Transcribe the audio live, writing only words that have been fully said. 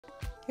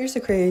Here's a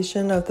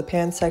creation of the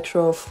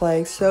pansexual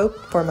flag soap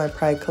for my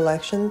Pride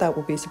collection that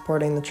will be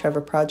supporting the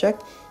Trevor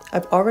project.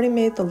 I've already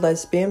made the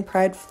lesbian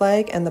pride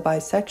flag and the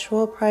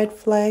bisexual pride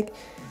flag,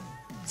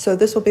 so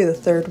this will be the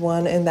third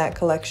one in that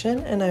collection,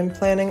 and I'm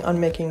planning on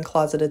making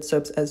closeted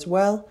soaps as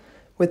well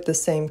with the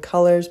same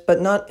colors, but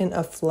not in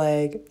a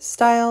flag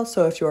style.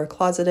 So if you are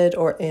closeted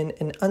or in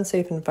an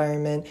unsafe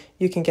environment,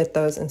 you can get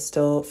those and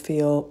still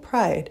feel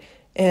pride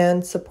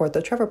and support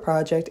the Trevor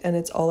project, and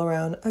it's all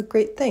around a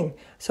great thing.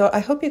 So I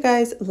hope you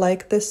guys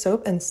like this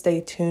soap and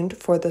stay tuned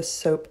for the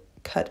soap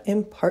cut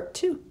in part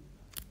 2.